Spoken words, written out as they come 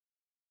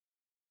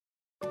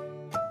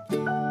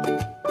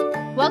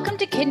Welcome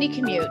to Kidney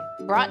Commute,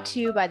 brought to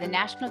you by the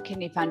National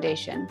Kidney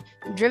Foundation,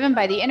 driven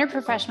by the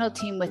interprofessional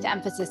team with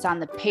emphasis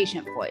on the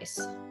patient voice.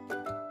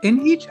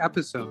 In each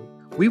episode,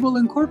 we will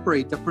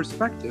incorporate the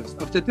perspectives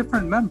of the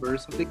different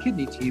members of the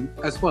kidney team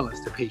as well as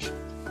the patient.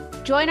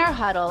 Join our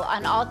huddle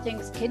on all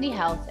things kidney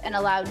health and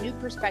allow new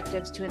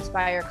perspectives to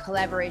inspire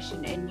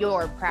collaboration in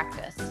your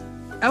practice.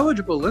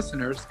 Eligible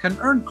listeners can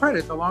earn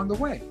credit along the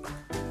way.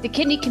 The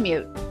Kidney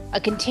Commute, a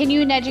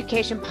continuing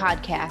education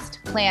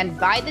podcast planned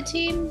by the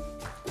team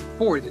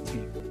for the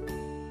team.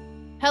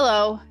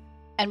 Hello,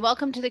 and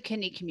welcome to the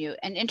Kidney Commute,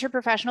 an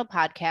interprofessional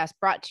podcast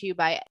brought to you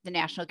by the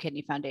National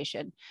Kidney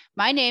Foundation.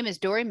 My name is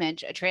Dory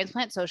Minch, a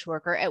transplant social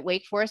worker at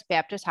Wake Forest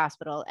Baptist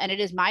Hospital, and it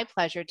is my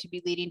pleasure to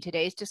be leading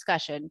today's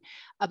discussion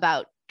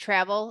about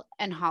travel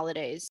and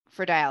holidays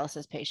for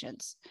dialysis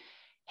patients.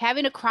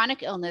 Having a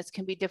chronic illness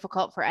can be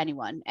difficult for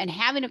anyone, and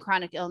having a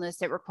chronic illness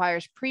that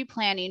requires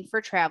pre-planning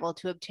for travel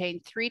to obtain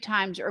 3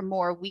 times or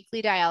more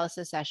weekly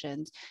dialysis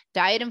sessions,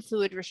 diet and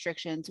fluid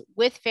restrictions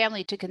with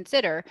family to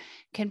consider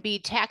can be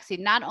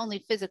taxing not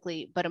only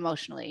physically, but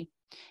emotionally.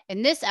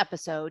 In this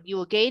episode, you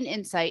will gain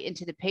insight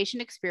into the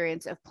patient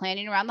experience of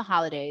planning around the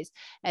holidays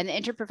and the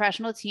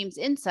interprofessional team's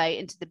insight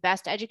into the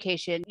best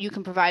education you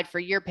can provide for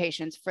your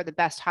patients for the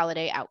best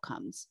holiday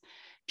outcomes.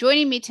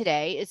 Joining me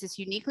today is this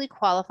uniquely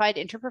qualified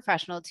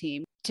interprofessional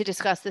team to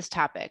discuss this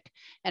topic,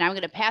 and I'm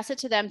going to pass it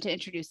to them to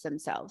introduce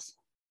themselves.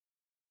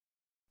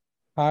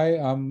 Hi,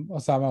 I'm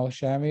Osama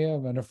Al-Shami.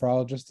 I'm a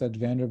nephrologist at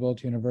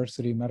Vanderbilt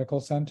University Medical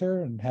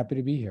Center and happy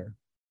to be here.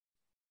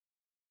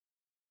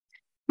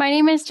 My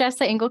name is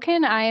Jessa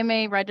Engelken. I am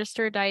a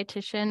registered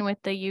dietitian with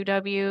the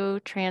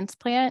UW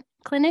Transplant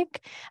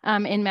Clinic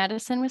in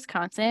Madison,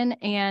 Wisconsin,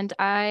 and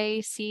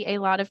I see a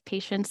lot of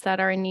patients that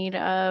are in need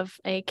of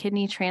a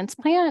kidney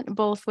transplant,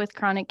 both with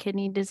chronic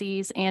kidney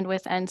disease and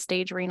with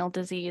end-stage renal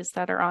disease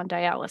that are on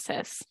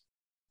dialysis.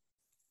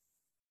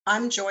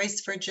 I'm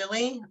Joyce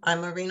Virgili.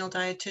 I'm a renal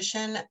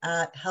dietitian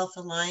at Health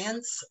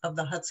Alliance of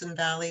the Hudson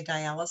Valley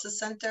Dialysis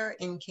Center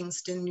in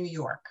Kingston, New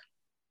York.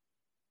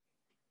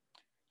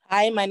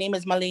 Hi, my name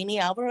is Malini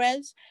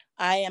Alvarez.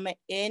 I am an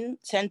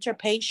in-center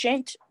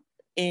patient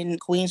in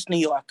Queens, New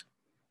York.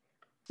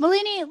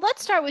 Malini,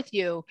 let's start with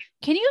you.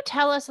 Can you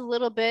tell us a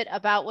little bit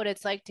about what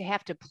it's like to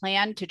have to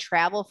plan to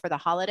travel for the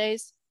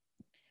holidays?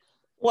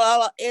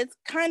 Well, it's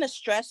kind of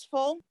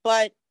stressful,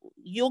 but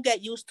you'll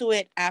get used to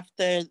it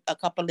after a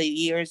couple of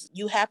years.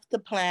 You have to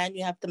plan,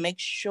 you have to make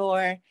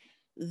sure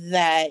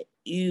that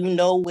you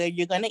know where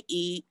you're going to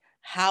eat,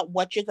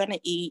 what you're going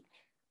to eat,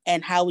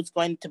 and how it's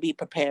going to be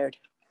prepared.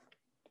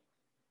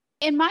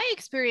 In my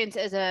experience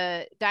as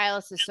a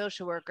dialysis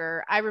social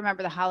worker, I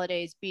remember the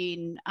holidays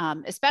being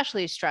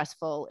especially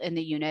stressful in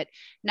the unit.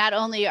 Not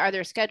only are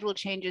there schedule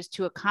changes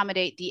to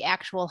accommodate the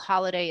actual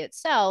holiday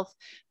itself,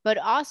 but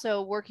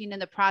also working in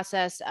the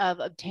process of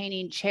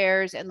obtaining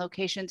chairs and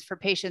locations for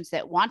patients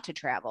that want to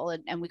travel.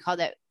 And we call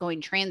that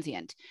going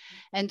transient.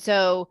 And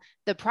so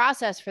the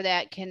process for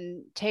that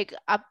can take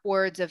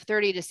upwards of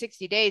 30 to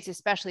 60 days,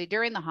 especially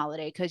during the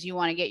holiday, because you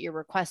want to get your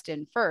request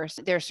in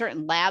first. There are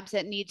certain labs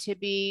that need to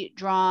be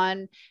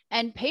drawn,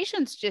 and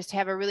patients just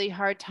have a really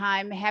hard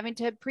time having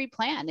to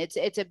pre-plan. It's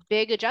a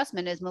big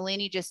adjustment, as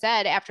Malini just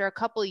said. After a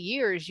couple of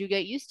years, you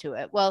get used to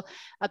it. Well,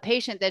 a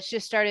patient that's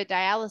just started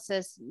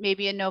dialysis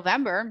maybe in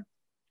November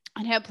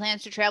and have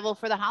plans to travel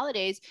for the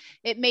holidays,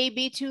 it may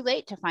be too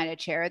late to find a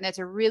chair. And that's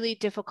a really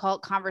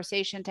difficult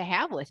conversation to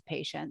have with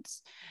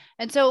patients.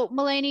 And so,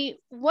 Malini,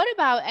 what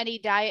about any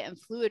diet and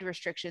fluid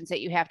restrictions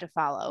that you have to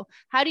follow?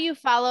 How do you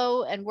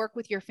follow and work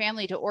with your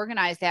family to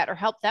organize that or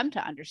help them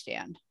to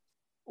understand?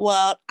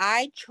 Well,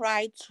 I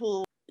try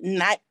to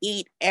not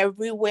eat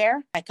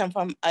everywhere. I come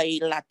from a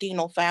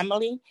Latino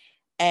family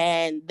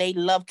and they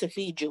love to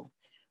feed you,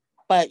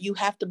 but you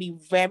have to be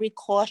very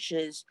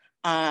cautious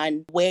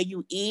on where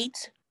you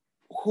eat,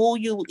 who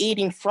you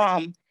eating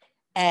from,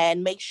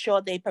 and make sure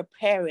they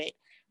prepare it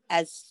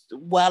as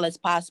well as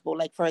possible.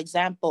 Like, for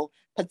example,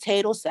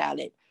 potato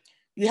salad.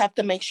 You have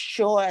to make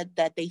sure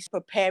that they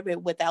prepare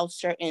it without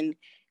certain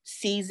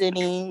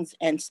seasonings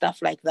and stuff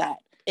like that.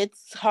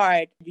 It's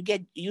hard. You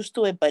get used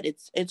to it, but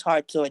it's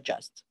hard to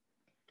adjust.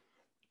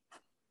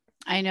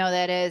 I know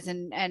that is,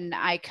 and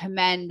I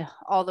commend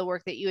all the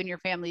work that you and your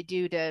family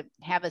do to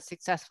have a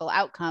successful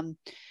outcome.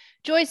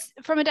 Joyce,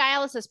 from a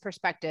dialysis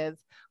perspective,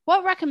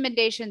 what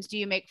recommendations do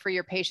you make for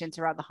your patients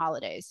around the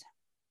holidays?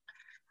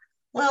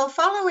 Well,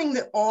 following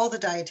all the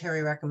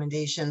dietary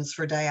recommendations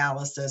for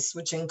dialysis,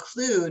 which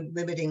include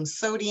limiting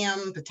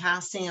sodium,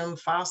 potassium,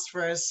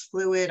 phosphorus,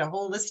 fluid, a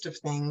whole list of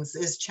things,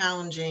 is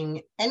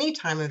challenging any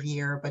time of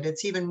year, but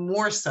it's even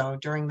more so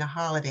during the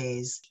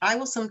holidays. I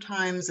will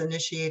sometimes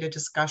initiate a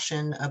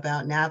discussion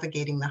about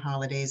navigating the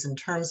holidays in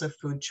terms of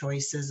food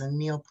choices and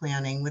meal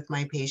planning with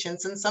my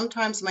patients, and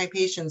sometimes my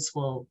patients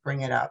will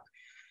bring it up.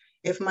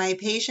 If my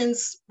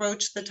patients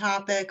broach the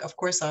topic, of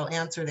course, I'll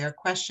answer their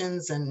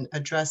questions and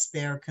address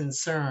their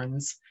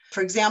concerns. For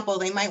example,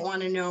 they might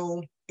want to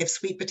know if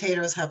sweet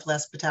potatoes have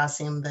less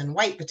potassium than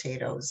white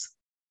potatoes.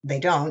 they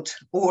don't,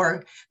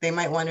 or they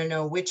might want to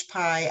know which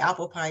pie,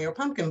 apple pie or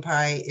pumpkin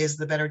pie, is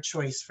the better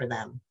choice for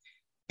them.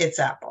 It's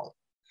apple.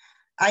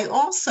 I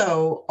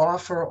also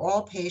offer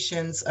all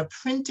patients a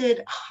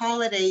printed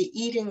holiday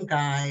eating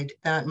guide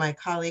that my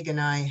colleague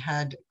and I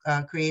had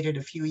created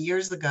a few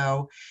years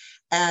ago.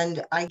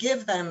 And I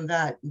give them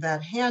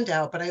that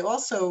handout, but I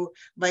also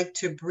like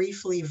to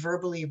briefly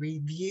verbally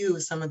review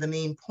some of the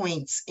main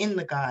points in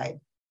the guide.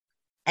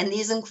 And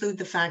these include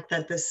the fact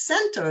that the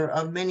center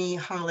of many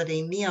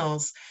holiday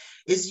meals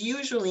is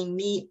usually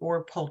meat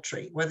or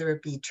poultry, whether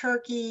it be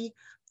turkey,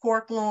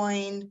 pork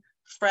loin,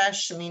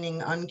 fresh,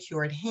 meaning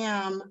uncured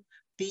ham,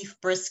 beef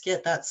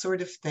brisket, that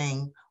sort of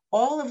thing,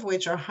 all of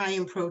which are high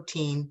in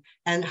protein,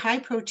 and high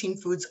protein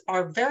foods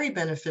are very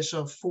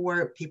beneficial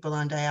for people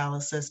on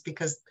dialysis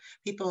because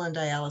people on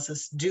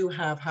dialysis do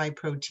have high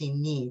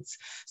protein needs.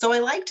 So I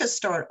like to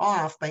start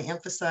off by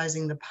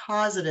emphasizing the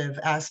positive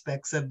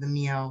aspects of the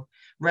meal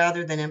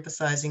rather than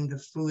emphasizing the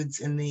foods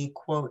in the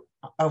quote,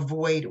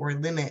 avoid or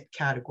limit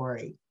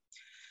category.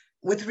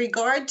 With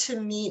regard to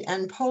meat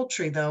and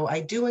poultry, though, I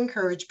do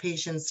encourage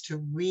patients to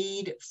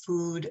read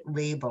food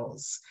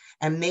labels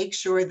and make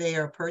sure they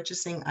are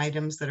purchasing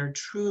items that are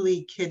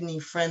truly kidney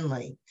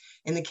friendly.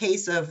 In the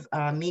case of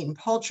meat and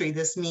poultry,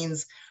 this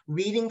means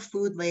reading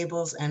food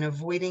labels and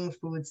avoiding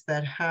foods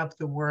that have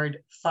the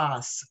word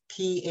PHOS,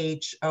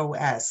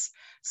 P-H-O-S,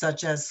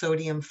 such as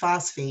sodium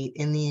phosphate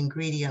in the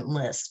ingredient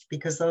list,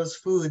 because those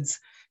foods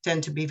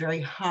tend to be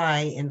very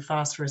high in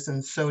phosphorus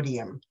and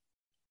sodium.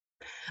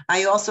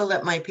 I also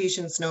let my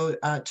patients know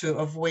to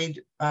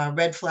avoid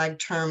red flag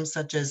terms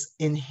such as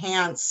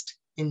enhanced,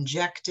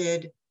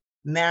 injected,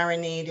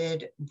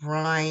 marinated,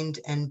 brined,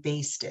 and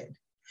basted.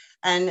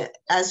 And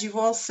as you've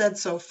all said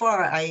so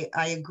far, I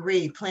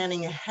agree,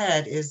 planning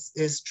ahead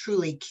is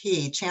truly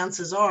key.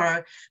 Chances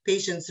are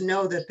patients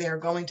know that they're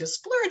going to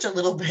splurge a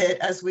little bit,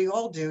 as we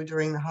all do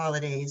during the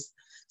holidays.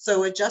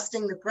 So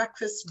adjusting the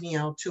breakfast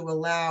meal to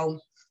allow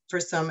for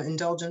some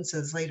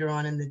indulgences later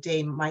on in the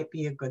day might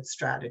be a good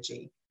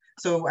strategy.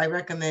 So I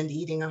recommend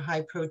eating a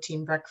high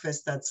protein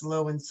breakfast that's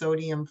low in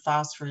sodium,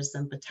 phosphorus,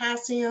 and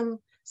potassium,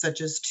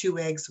 such as 2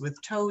 eggs with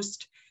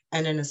toast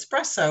and an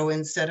espresso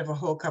instead of a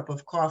whole cup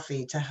of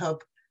coffee to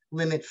help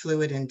limit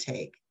fluid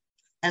intake.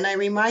 And I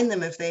remind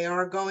them if they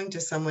are going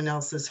to someone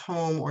else's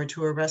home or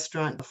to a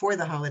restaurant for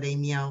the holiday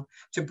meal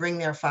to bring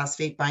their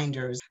phosphate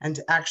binders and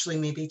to actually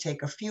maybe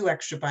take a few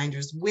extra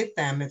binders with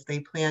them if they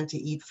plan to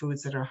eat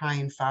foods that are high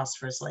in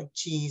phosphorus like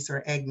cheese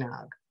or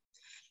eggnog.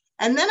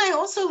 And then I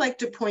also like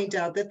to point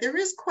out that there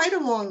is quite a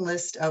long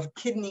list of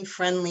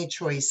kidney-friendly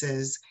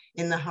choices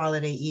in the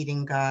holiday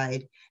eating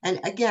guide.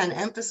 And again,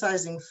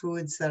 emphasizing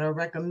foods that are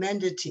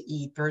recommended to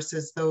eat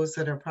versus those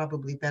that are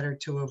probably better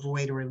to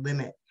avoid or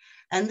limit.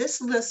 And this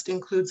list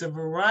includes a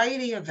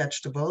variety of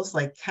vegetables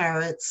like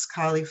carrots,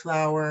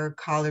 cauliflower,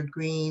 collard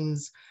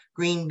greens,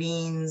 green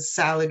beans,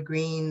 salad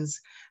greens,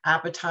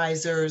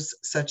 appetizers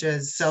such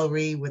as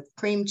celery with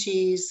cream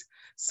cheese,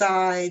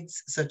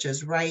 sides such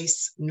as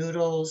rice,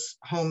 noodles,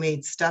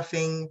 homemade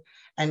stuffing,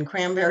 and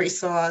cranberry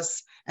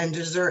sauce, and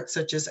desserts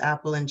such as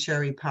apple and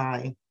cherry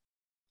pie.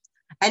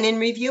 And in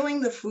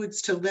reviewing the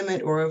foods to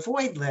limit or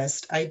avoid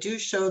list, I do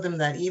show them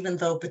that even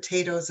though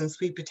potatoes and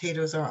sweet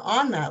potatoes are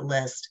on that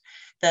list,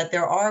 that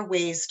there are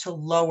ways to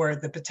lower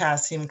the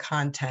potassium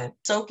content.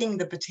 Soaking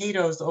the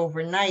potatoes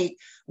overnight,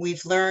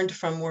 we've learned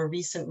from more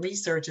recent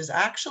research, is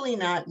actually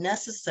not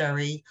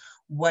necessary.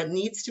 What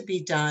needs to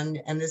be done,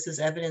 and this is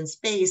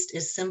evidence-based,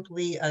 is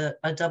simply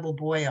a double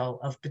boil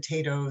of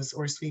potatoes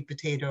or sweet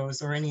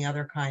potatoes or any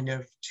other kind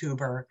of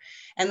tuber.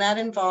 And that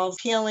involves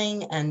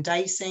peeling and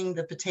dicing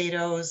the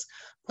potatoes,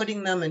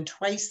 putting them in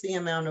twice the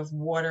amount of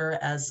water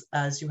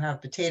as you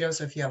have potatoes.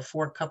 So if you have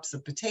 4 cups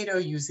of potato,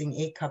 using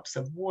 8 cups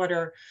of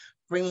water,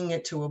 bringing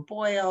it to a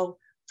boil,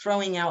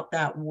 throwing out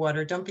that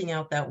water, dumping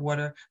out that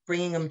water,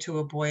 bringing them to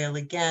a boil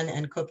again,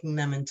 and cooking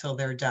them until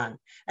they're done.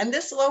 And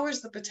this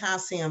lowers the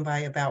potassium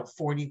by about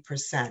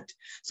 40%.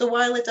 So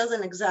while it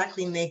doesn't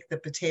exactly make the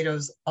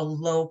potatoes a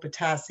low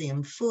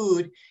potassium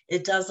food,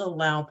 it does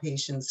allow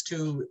patients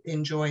to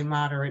enjoy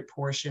moderate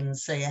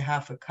portions, say a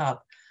half a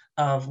cup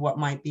of what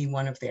might be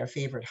one of their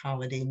favorite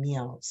holiday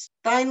meals.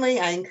 Finally,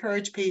 I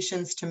encourage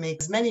patients to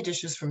make as many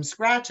dishes from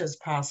scratch as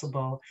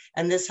possible,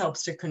 and this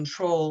helps to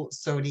control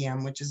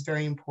sodium, which is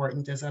very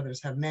important, as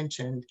others have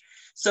mentioned.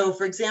 So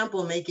for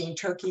example, making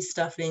turkey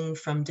stuffing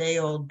from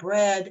day-old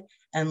bread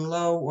and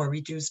low or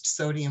reduced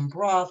sodium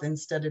broth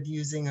instead of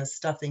using a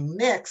stuffing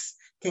mix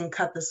can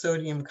cut the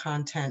sodium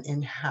content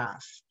in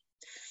half.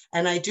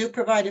 And I do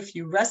provide a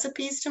few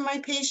recipes to my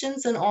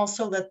patients and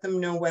also let them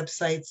know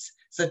websites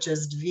such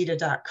as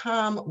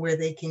DaVita.com where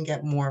they can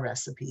get more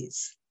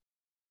recipes.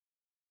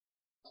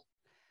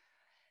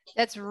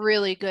 That's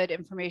really good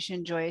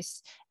information,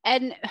 Joyce.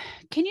 And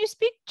can you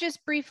speak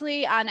just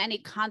briefly on any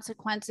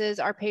consequences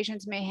our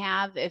patients may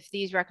have if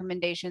these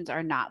recommendations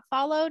are not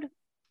followed?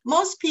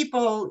 Most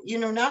people,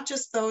 not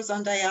just those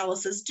on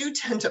dialysis, do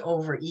tend to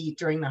overeat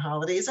during the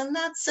holidays, and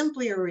that's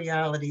simply a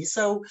reality.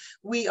 So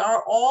we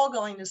are all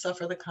going to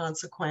suffer the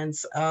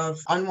consequence of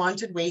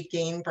unwanted weight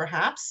gain,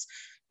 perhaps,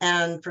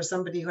 And for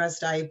somebody who has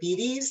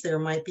diabetes, there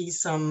might be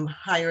some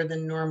higher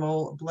than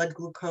normal blood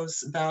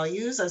glucose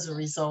values as a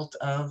result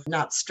of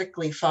not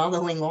strictly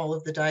following all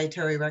of the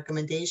dietary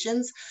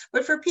recommendations.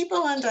 But for people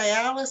on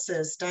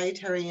dialysis,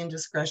 dietary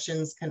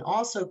indiscretions can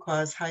also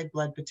cause high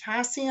blood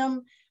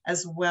potassium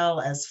as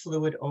well as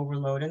fluid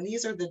overload. And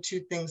these are the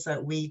two things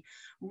that we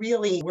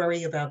really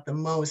worry about the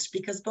most,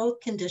 because both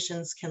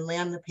conditions can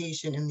land the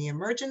patient in the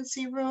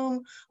emergency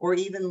room or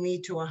even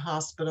lead to a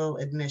hospital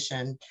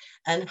admission.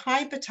 And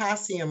high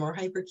potassium or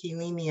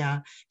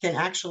hyperkalemia can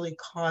actually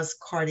cause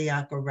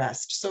cardiac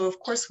arrest. So of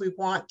course we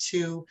want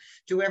to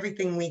do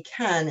everything we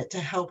can to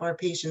help our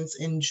patients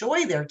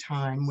enjoy their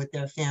time with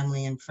their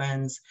family and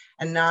friends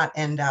and not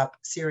end up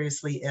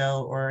seriously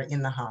ill or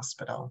in the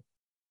hospital.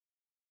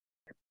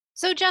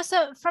 So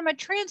Jessa, from a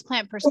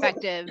transplant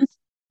perspective,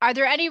 are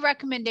there any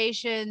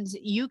recommendations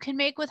you can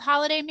make with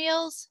holiday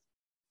meals?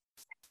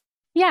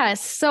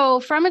 Yes. So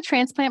from a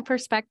transplant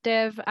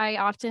perspective, I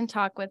often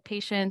talk with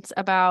patients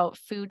about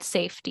food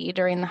safety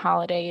during the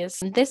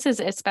holidays. This is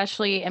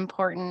especially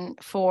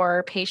important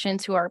for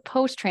patients who are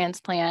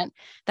post-transplant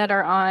that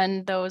are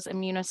on those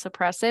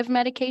immunosuppressive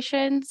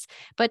medications,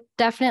 but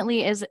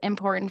definitely is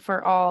important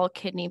for all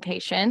kidney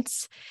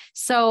patients.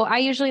 So I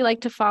usually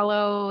like to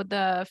follow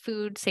the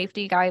food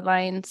safety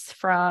guidelines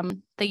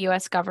from the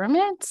US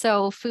government.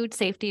 So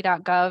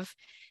foodsafety.gov.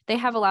 They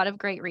have a lot of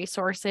great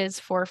resources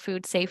for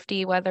food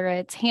safety, whether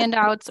it's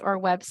handouts or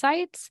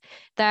websites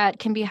that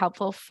can be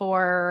helpful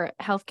for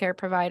healthcare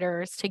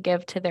providers to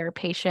give to their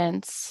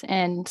patients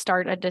and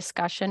start a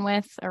discussion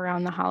with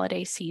around the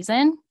holiday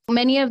season.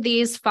 Many of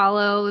these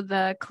follow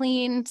the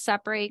clean,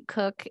 separate,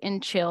 cook,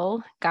 and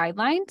chill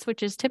guidelines,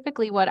 which is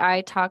typically what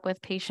I talk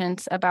with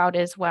patients about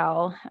as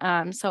well.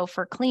 So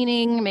for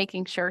cleaning,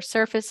 making sure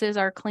surfaces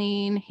are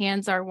clean,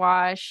 hands are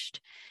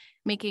washed,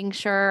 making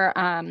sure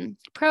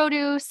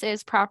produce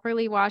is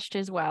properly washed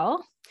as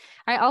well.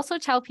 I also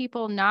tell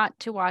people not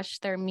to wash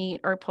their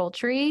meat or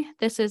poultry.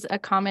 This is a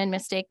common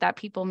mistake that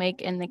people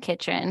make in the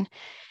kitchen.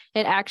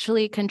 It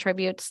actually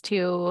contributes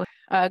to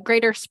a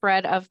greater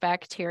spread of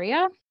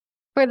bacteria.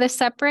 For the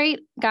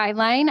separate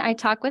guideline, I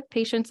talk with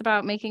patients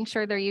about making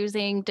sure they're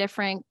using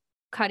different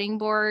cutting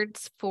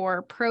boards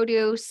for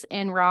produce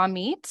and raw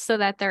meat so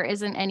that there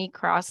isn't any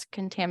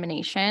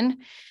cross-contamination.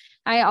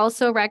 I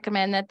also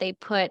recommend that they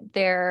put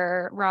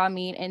their raw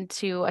meat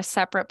into a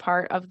separate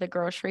part of the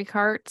grocery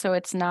cart so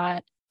it's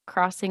not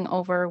crossing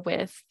over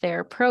with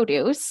their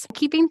produce.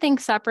 Keeping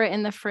things separate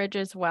in the fridge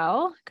as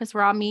well, because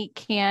raw meat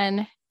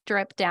can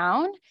drip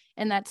down,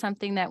 and that's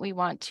something that we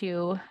want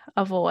to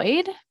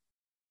avoid.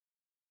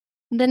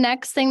 The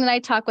next thing that I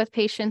talk with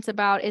patients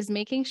about is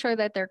making sure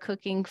that they're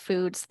cooking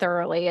foods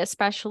thoroughly,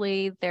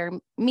 especially their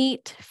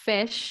meat,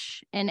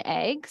 fish, and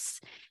eggs.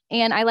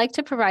 And I like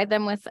to provide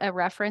them with a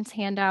reference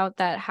handout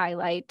that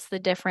highlights the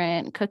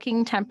different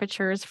cooking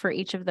temperatures for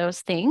each of those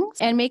things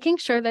and making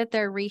sure that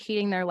they're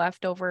reheating their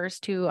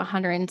leftovers to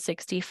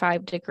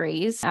 165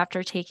 degrees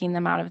after taking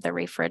them out of the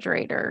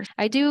refrigerator.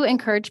 I do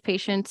encourage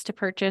patients to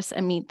purchase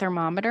a meat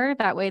thermometer.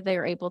 That way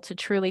they're able to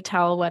truly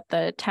tell what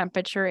the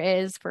temperature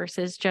is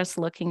versus just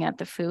looking at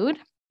the food.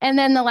 And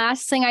then the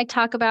last thing I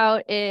talk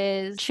about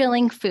is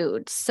chilling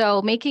foods.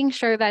 So making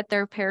sure that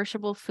their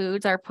perishable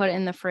foods are put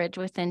in the fridge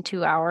within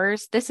 2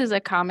 hours. This is a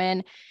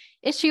common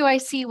issue I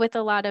see with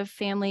a lot of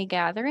family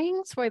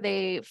gatherings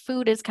where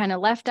food is kind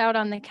of left out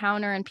on the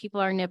counter and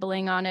people are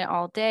nibbling on it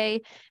all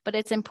day, but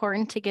it's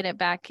important to get it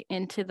back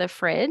into the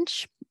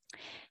fridge.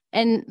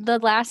 And the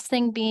last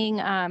thing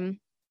being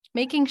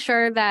making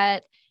sure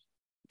that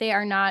they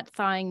are not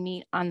thawing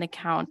meat on the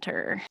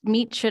counter.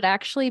 Meat should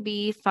actually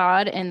be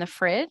thawed in the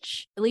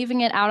fridge. Leaving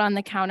it out on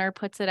the counter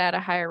puts it at a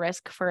higher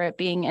risk for it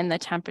being in the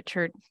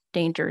temperature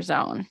danger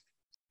zone.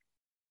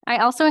 I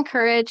also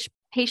encourage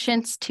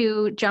patients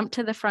to jump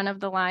to the front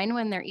of the line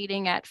when they're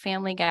eating at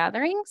family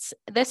gatherings.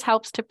 This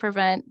helps to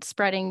prevent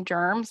spreading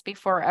germs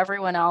before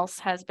everyone else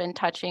has been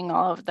touching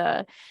all of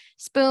the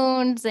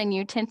spoons and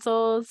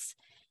utensils,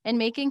 and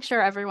making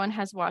sure everyone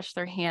has washed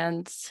their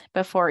hands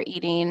before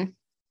eating.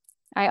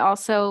 I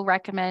also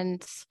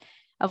recommend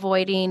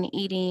avoiding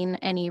eating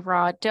any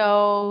raw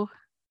dough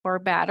or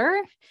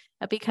batter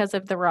because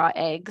of the raw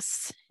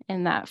eggs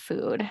in that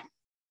food.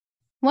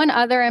 One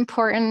other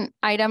important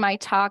item I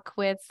talk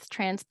with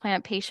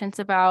transplant patients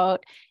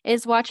about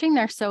is watching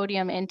their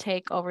sodium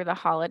intake over the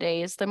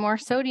holidays. The more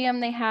sodium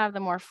they have, the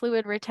more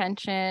fluid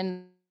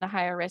retention, the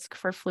higher risk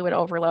for fluid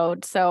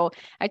overload. So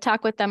I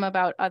talk with them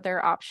about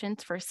other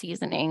options for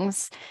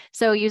seasonings.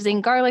 So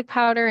using garlic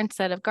powder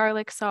instead of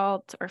garlic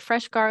salt or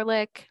fresh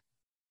garlic,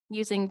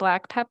 using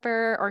black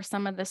pepper or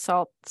some of the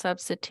salt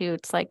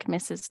substitutes like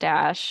Mrs.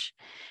 Dash.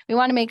 We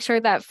want to make sure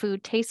that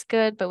food tastes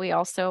good, but we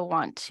also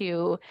want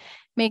to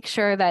make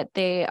sure that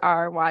they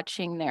are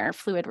watching their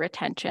fluid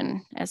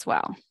retention as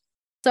well.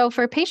 So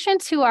for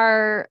patients who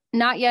are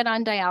not yet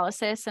on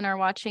dialysis and are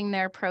watching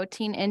their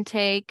protein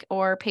intake,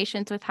 or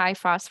patients with high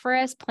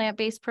phosphorus,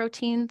 plant-based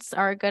proteins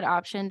are a good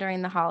option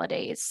during the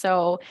holidays.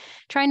 So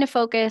trying to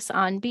focus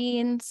on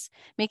beans,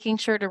 making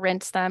sure to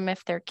rinse them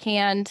if they're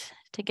canned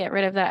to get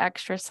rid of that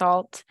extra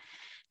salt.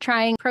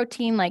 Trying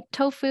protein like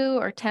tofu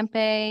or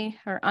tempeh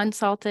or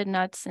unsalted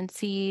nuts and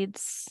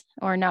seeds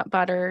or nut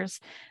butters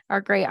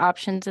are great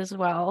options as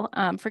well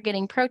for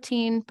getting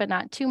protein, but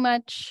not too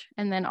much.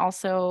 And then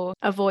also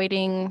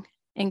avoiding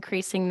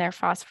increasing their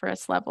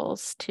phosphorus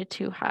levels to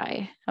too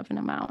high of an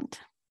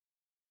amount.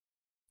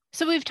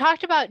 So we've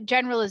talked about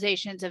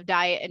generalizations of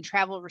diet and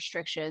travel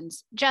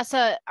restrictions.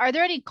 Jessa, are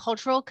there any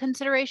cultural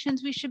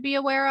considerations we should be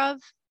aware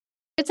of?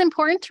 It's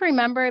important to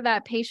remember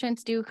that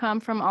patients do come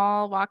from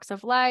all walks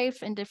of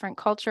life and different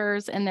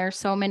cultures, and there's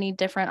so many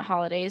different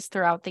holidays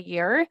throughout the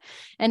year.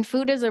 And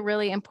food is a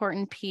really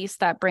important piece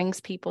that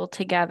brings people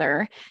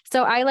together.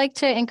 So I like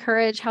to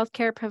encourage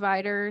healthcare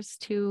providers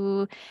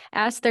to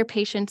ask their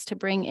patients to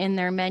bring in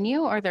their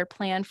menu or their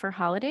plan for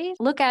holidays,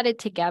 look at it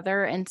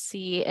together and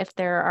see if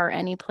there are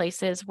any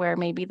places where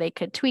maybe they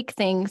could tweak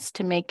things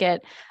to make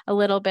it a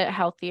little bit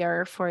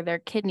healthier for their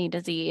kidney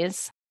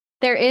disease.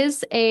 There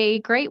is a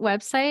great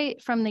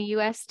website from the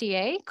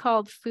USDA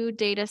called Food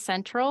Data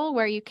Central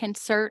where you can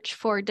search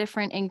for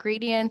different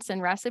ingredients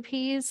and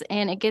recipes,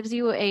 and it gives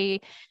you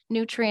a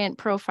nutrient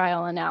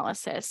profile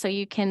analysis. So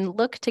you can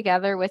look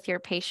together with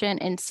your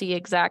patient and see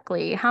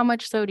exactly how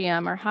much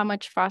sodium or how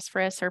much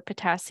phosphorus or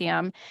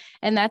potassium.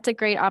 And that's a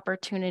great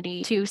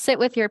opportunity to sit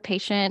with your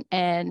patient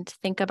and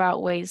think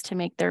about ways to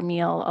make their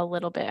meal a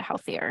little bit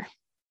healthier.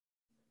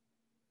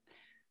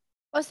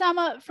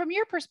 Osama, from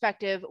your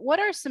perspective, what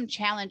are some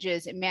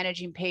challenges in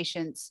managing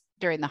patients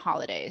during the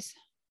holidays?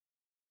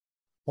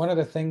 One of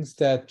the things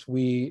that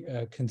we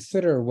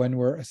consider when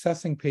we're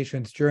assessing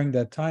patients during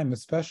that time,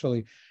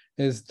 especially,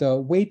 is the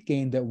weight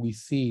gain that we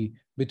see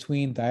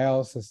between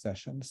dialysis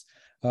sessions.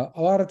 A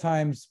lot of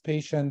times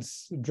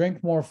patients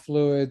drink more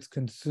fluids,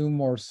 consume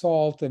more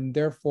salt, and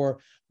therefore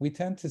we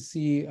tend to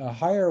see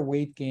higher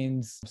weight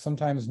gains,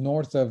 sometimes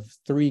north of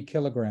 3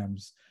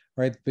 kilograms.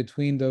 Right,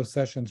 between those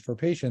sessions for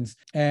patients.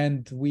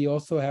 And we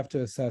also have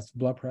to assess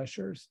blood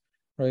pressures,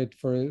 right,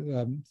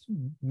 for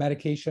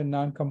medication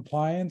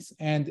noncompliance,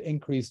 and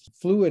increased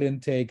fluid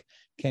intake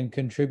can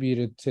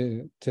contribute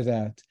to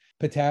that.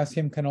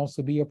 Potassium can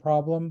also be a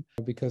problem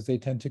because they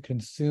tend to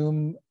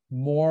consume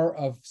more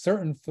of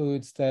certain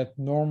foods that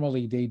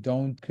normally they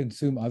don't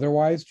consume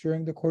otherwise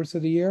during the course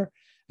of the year.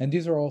 And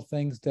these are all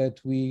things that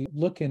we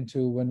look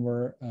into when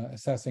we're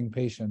assessing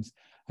patients.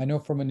 I know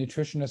from a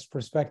nutritionist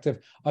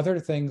perspective, other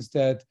things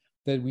that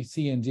we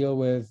see and deal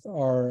with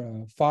are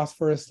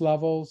phosphorus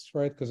levels,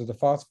 right? Because of the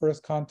phosphorus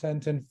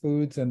content in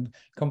foods and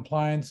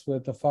compliance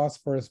with the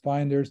phosphorus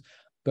binders.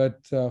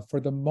 But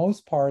for the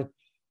most part,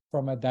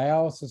 from a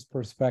dialysis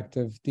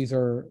perspective, these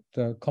are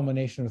the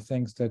culmination of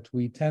things that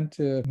we tend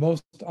to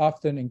most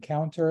often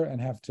encounter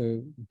and have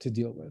to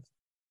deal with.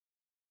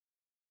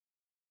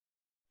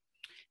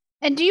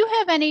 And do you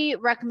have any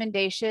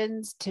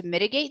recommendations to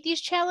mitigate these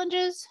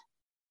challenges?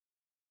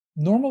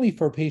 Normally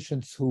for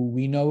patients who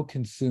we know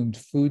consumed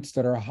foods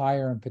that are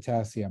higher in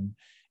potassium,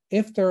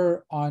 if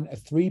they're on a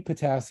 3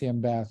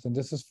 potassium bath, and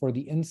this is for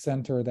the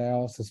in-center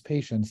dialysis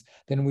patients,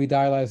 then we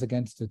dialyze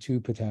against a 2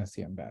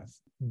 potassium bath.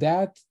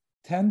 That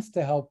tends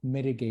to help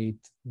mitigate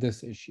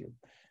this issue.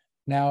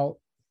 Now,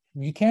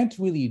 you can't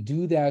really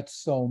do that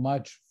so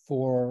much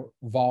for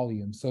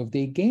volume. So if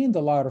they gained a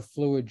lot of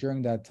fluid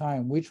during that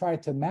time, we try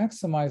to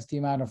maximize the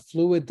amount of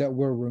fluid that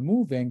we're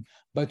removing,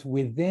 but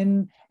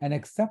within an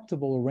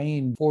acceptable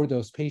range for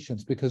those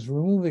patients, because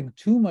removing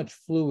too much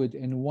fluid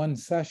in one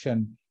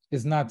session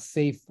is not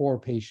safe for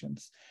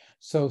patients.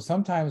 So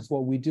sometimes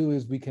what we do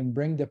is we can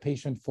bring the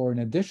patient for an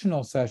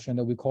additional session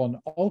that we call an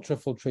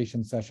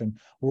ultrafiltration session,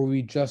 where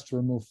we just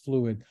remove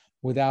fluid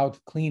without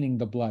cleaning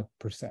the blood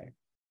per se.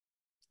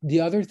 The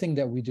other thing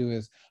that we do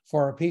is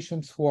for our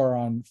patients who are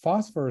on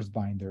phosphorus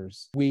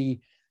binders,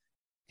 we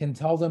can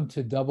tell them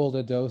to double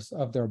the dose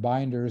of their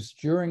binders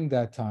during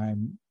that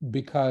time,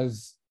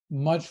 because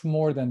much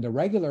more than the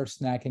regular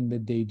snacking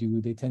that they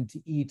do, they tend to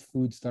eat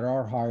foods that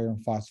are higher in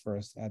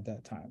phosphorus at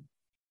that time.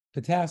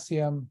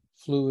 Potassium,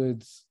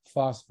 fluids,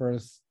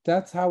 phosphorus,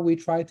 that's how we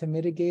try to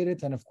mitigate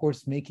it. And of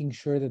course, making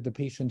sure that the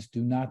patients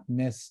do not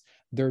miss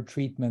their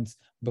treatments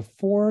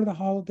before the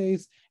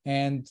holidays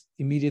and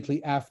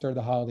immediately after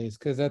the holidays,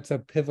 because that's a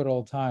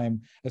pivotal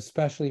time,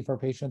 especially for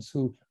patients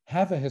who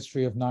have a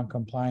history of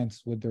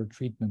noncompliance with their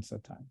treatments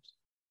at times.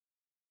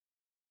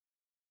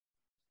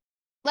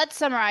 Let's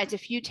summarize a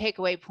few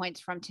takeaway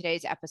points from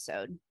today's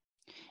episode.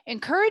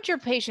 Encourage your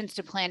patients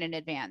to plan in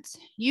advance.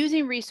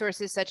 Using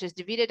resources such as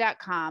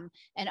DaVita.com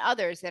and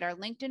others that are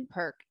linked in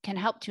PERC can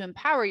help to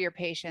empower your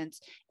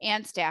patients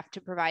and staff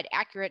to provide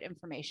accurate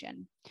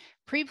information.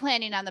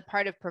 Pre-planning on the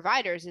part of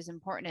providers is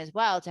important as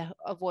well to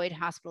avoid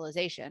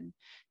hospitalization.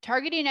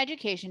 Targeting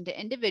education to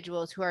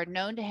individuals who are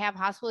known to have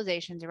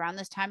hospitalizations around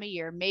this time of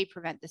year may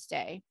prevent the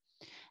stay.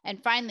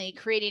 And finally,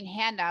 creating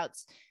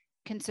handouts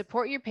can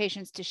support your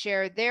patients to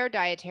share their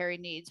dietary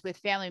needs with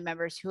family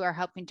members who are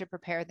helping to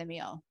prepare the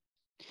meal.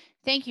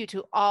 Thank you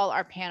to all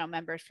our panel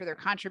members for their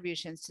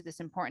contributions to this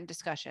important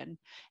discussion.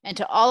 And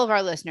to all of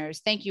our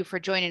listeners, thank you for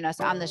joining us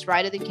on this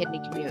Ride of the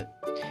Kidney commute.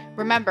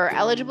 Remember,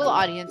 eligible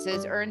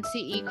audiences earn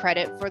CE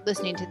credit for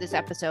listening to this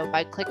episode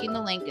by clicking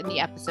the link in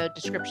the episode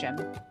description.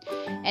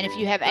 And if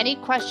you have any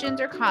questions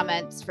or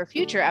comments for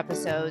future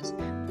episodes,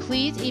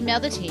 please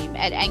email the team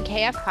at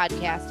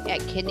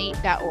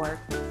nkfpodcast@kidney.org.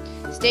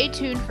 Stay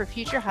tuned for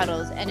future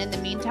huddles, and in the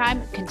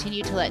meantime,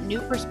 continue to let new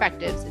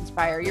perspectives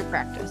inspire your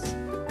practice.